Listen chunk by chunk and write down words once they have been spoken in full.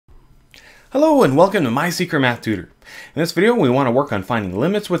Hello and welcome to My Secret Math Tutor. In this video we want to work on finding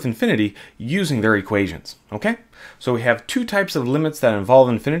limits with infinity using their equations. Okay? So we have two types of limits that involve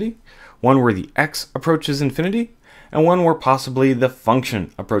infinity. One where the x approaches infinity and one where possibly the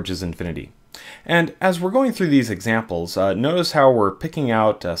function approaches infinity. And as we're going through these examples, notice how we're picking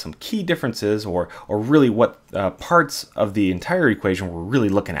out some key differences or really what parts of the entire equation we're really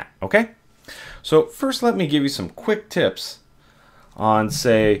looking at. Okay? So first let me give you some quick tips on,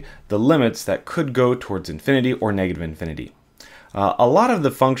 say, the limits that could go towards infinity or negative infinity. A lot of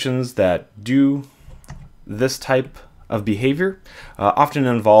the functions that do this type of behavior often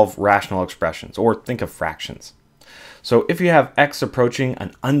involve rational expressions, or think of fractions. So if you have x approaching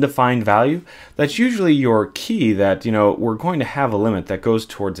an undefined value, that's usually your key that, we're going to have a limit that goes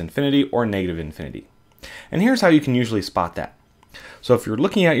towards infinity or negative infinity. And here's how you can usually spot that. So if you're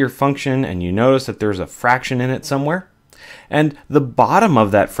looking at your function and you notice that there's a fraction in it somewhere, and the bottom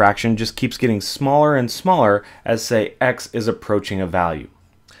of that fraction just keeps getting smaller and smaller as, say, x is approaching a value.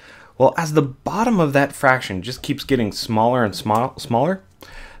 Well, as the bottom of that fraction just keeps getting smaller and smaller,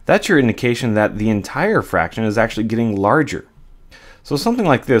 that's your indication that the entire fraction is actually getting larger. So something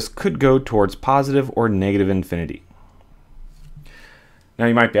like this could go towards positive or negative infinity. Now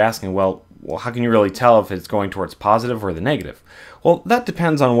you might be asking, well, how can you really tell if it's going towards positive or the negative? Well, that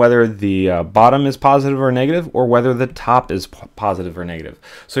depends on whether the bottom is positive or negative, or whether the top is positive or negative.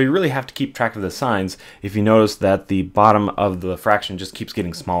 So you really have to keep track of the signs if you notice that the bottom of the fraction just keeps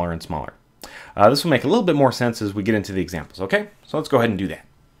getting smaller and smaller. This will make a little bit more sense as we get into the examples, okay? So let's go ahead and do that.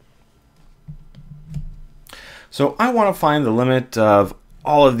 So I want to find the limit of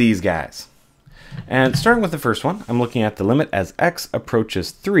all of these guys. And starting with the first one, I'm looking at the limit as x approaches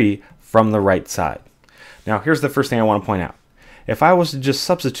 3 from the right side. Now here's the first thing I want to point out. If I was to just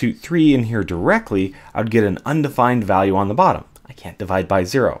substitute 3 in here directly, I'd get an undefined value on the bottom. I can't divide by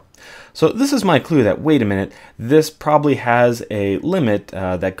 0. So this is my clue that, wait a minute, this probably has a limit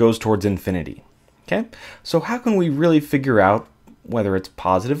that goes towards infinity. Okay? So how can we really figure out whether it's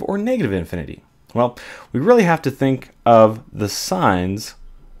positive or negative infinity? Well, we really have to think of the signs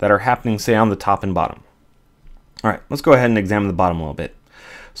that are happening, say, on the top and bottom. All right, let's go ahead and examine the bottom a little bit.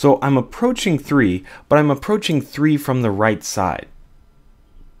 So I'm approaching 3, but I'm approaching 3 from the right side.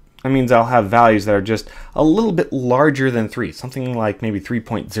 That means I'll have values that are just a little bit larger than 3, something like maybe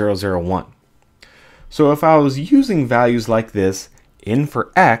 3.001. So if I was using values like this in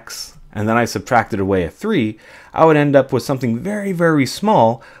for x, and then I subtracted away a 3, I would end up with something very, very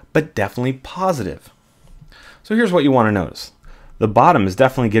small, but definitely positive. So here's what you want to notice. The bottom is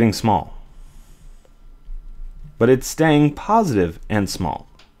definitely getting small, but it's staying positive and small.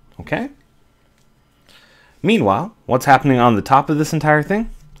 Okay? Meanwhile, what's happening on the top of this entire thing?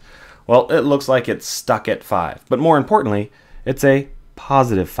 Well, it looks like it's stuck at 5, but more importantly, it's a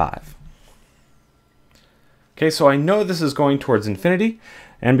positive 5. Okay, so I know this is going towards infinity,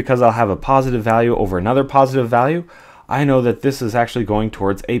 and because I'll have a positive value over another positive value, I know that this is actually going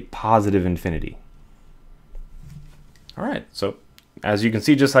towards a positive infinity. All right, so as you can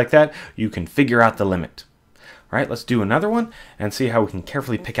see, just like that, you can figure out the limit. All right, let's do another one and see how we can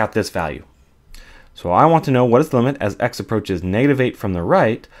carefully pick out this value. So I want to know what is the limit as x approaches negative 8 from the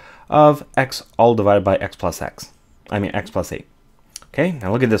right of x all divided by x plus 8. Okay, now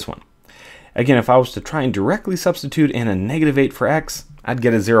look at this one. Again, if I was to try and directly substitute in a negative 8 for x, I'd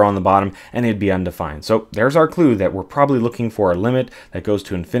get a 0 on the bottom and it'd be undefined. So there's our clue that we're probably looking for a limit that goes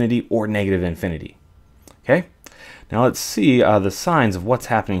to infinity or negative infinity. Okay? Now let's see the signs of what's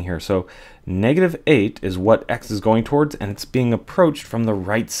happening here. So negative 8 is what x is going towards, and it's being approached from the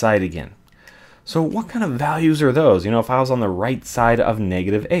right side again. So what kind of values are those? If I was on the right side of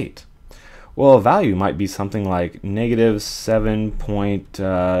negative 8. Well, a value might be something like negative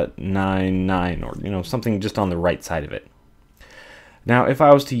 7.99, or something just on the right side of it. Now if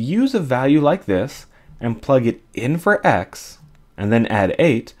I was to use a value like this and plug it in for x and then add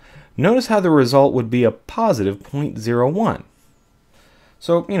 8, notice how the result would be a positive 0.01.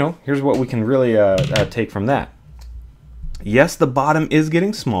 So, here's what we can really take from that. Yes, the bottom is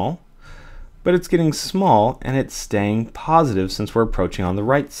getting small, but it's getting small and it's staying positive since we're approaching on the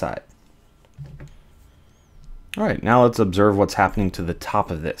right side. All right, now let's observe what's happening to the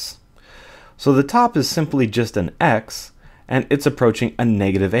top of this. So the top is simply just an x, and it's approaching a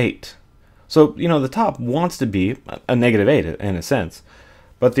negative 8. So, the top wants to be a negative 8 in a sense.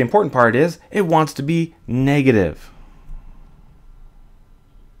 But the important part is it wants to be negative.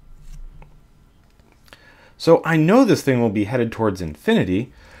 So I know this thing will be headed towards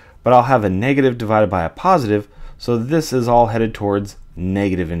infinity, but I'll have a negative divided by a positive, so this is all headed towards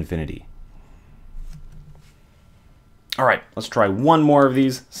negative infinity. All right, let's try one more of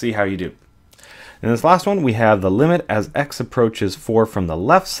these, see how you do. In this last one, we have the limit as x approaches 4 from the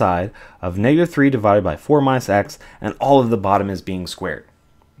left side of -3 divided by 4 minus x, and all of the bottom is being squared.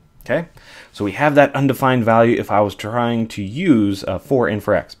 Okay, so we have that undefined value if I was trying to use 4 in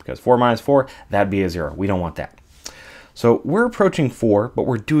for x, because 4 minus 4, that'd be a 0. We don't want that. So we're approaching 4, but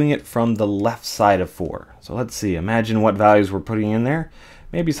we're doing it from the left side of 4. So let's see, imagine what values we're putting in there.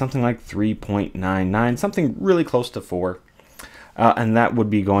 Maybe something like 3.99, something really close to 4. And that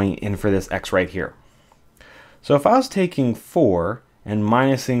would be going in for this x right here. So if I was taking 4 and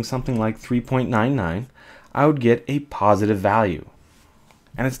minusing something like 3.99, I would get a positive value.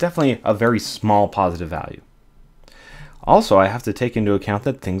 And it's definitely a very small positive value. Also, I have to take into account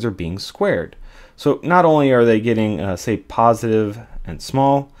that things are being squared. So not only are they getting, say, positive and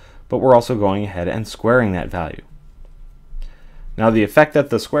small, but we're also going ahead and squaring that value. Now the effect that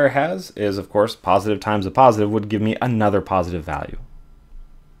the square has is, of course, positive times a positive would give me another positive value.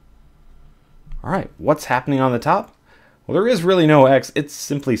 All right, what's happening on the top? Well, there is really no x. It's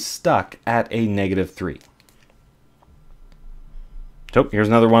simply stuck at a -3. So here's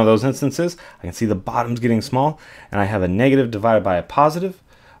another one of those instances. I can see the bottom's getting small, and I have a negative divided by a positive.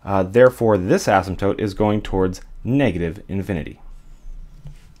 Therefore, this asymptote is going towards -infinity.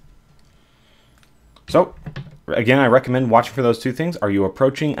 So again, I recommend watching for those two things. Are you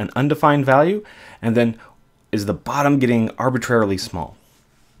approaching an undefined value? And then is the bottom getting arbitrarily small?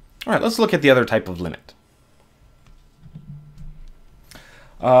 All right, let's look at the other type of limit.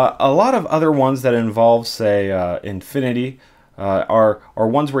 A lot of other ones that involve, say, infinity are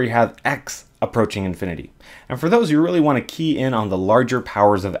ones where you have x approaching infinity. And for those, you really want to key in on the larger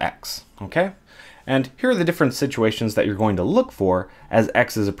powers of x, okay? And here are the different situations that you're going to look for as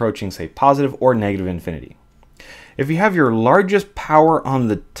x is approaching, say, positive or negative infinity. If you have your largest power on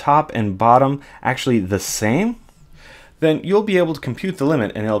the top and bottom actually the same, then you'll be able to compute the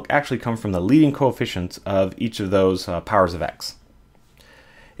limit, and it'll actually come from the leading coefficients of each of those powers of x.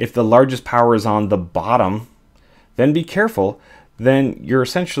 If the largest power is on the bottom, then be careful. Then you're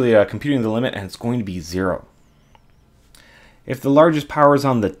essentially computing the limit, and it's going to be 0. If the largest power is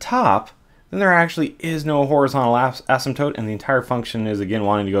on the top, then there actually is no horizontal asymptote, and the entire function is again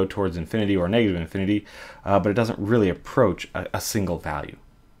wanting to go towards infinity or negative infinity, but it doesn't really approach a single value.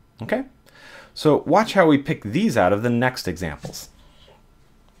 Okay? So watch how we pick these out of the next examples.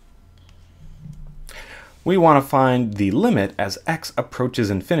 We want to find the limit as x approaches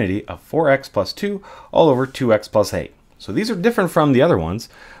infinity of 4x plus 2 all over 2x plus 8. So these are different from the other ones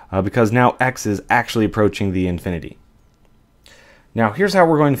because now x is actually approaching the infinity. Now here's how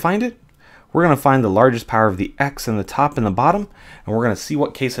we're going to find it. We're going to find the largest power of the x in the top and the bottom, and we're going to see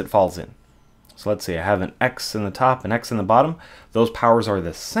what case it falls in. So let's see, I have an x in the top and x in the bottom. Those powers are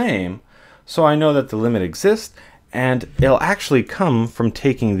the same, so I know that the limit exists, and it'll actually come from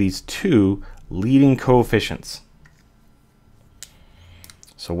taking these two leading coefficients.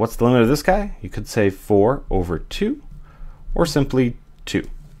 So what's the limit of this guy? You could say 4 over 2, or simply 2.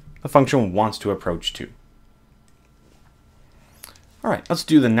 The function wants to approach 2. All right, let's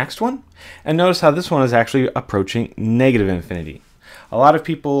do the next one. And notice how this one is actually approaching negative infinity. A lot of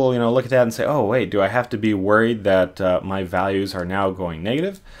people, look at that and say, oh, wait, do I have to be worried that my values are now going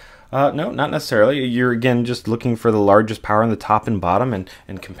negative? No, not necessarily. You're, again, just looking for the largest power on the top and bottom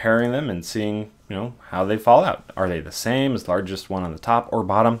and comparing them and seeing, how they fall out. Are they the same as the largest one on the top or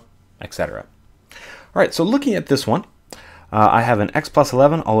bottom, etc. All right, so looking at this one, I have an x plus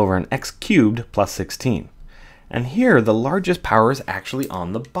 11 all over an x cubed plus 16. And here, the largest power is actually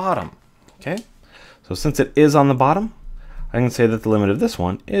on the bottom, okay? So since it is on the bottom, I can say that the limit of this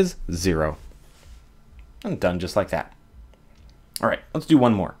one is 0. And done just like that. All right, let's do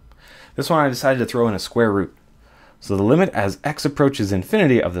one more. This one I decided to throw in a square root. So the limit as x approaches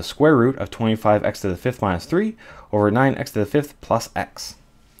infinity of the square root of 25x to the 5th minus 3 over 9x to the 5th plus x.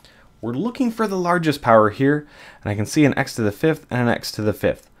 We're looking for the largest power here, and I can see an x to the 5th and an x to the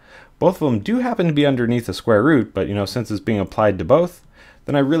 5th. Both of them do happen to be underneath the square root, but since it's being applied to both,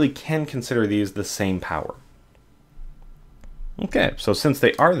 then I really can consider these the same power. Okay, so since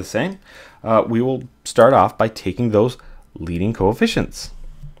they are the same, we will start off by taking those leading coefficients.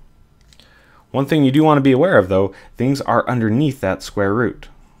 One thing you do want to be aware of, though, things are underneath that square root.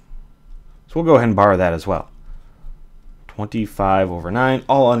 So we'll go ahead and borrow that as well. 25 over 9,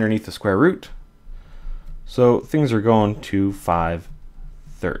 all underneath the square root. So things are going to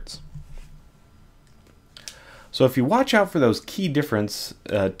 5/3. So if you watch out for those key differences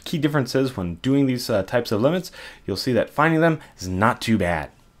when doing these types of limits, you'll see that finding them is not too bad.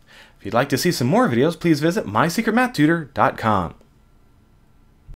 If you'd like to see some more videos, please visit mysecretmathtutor.com.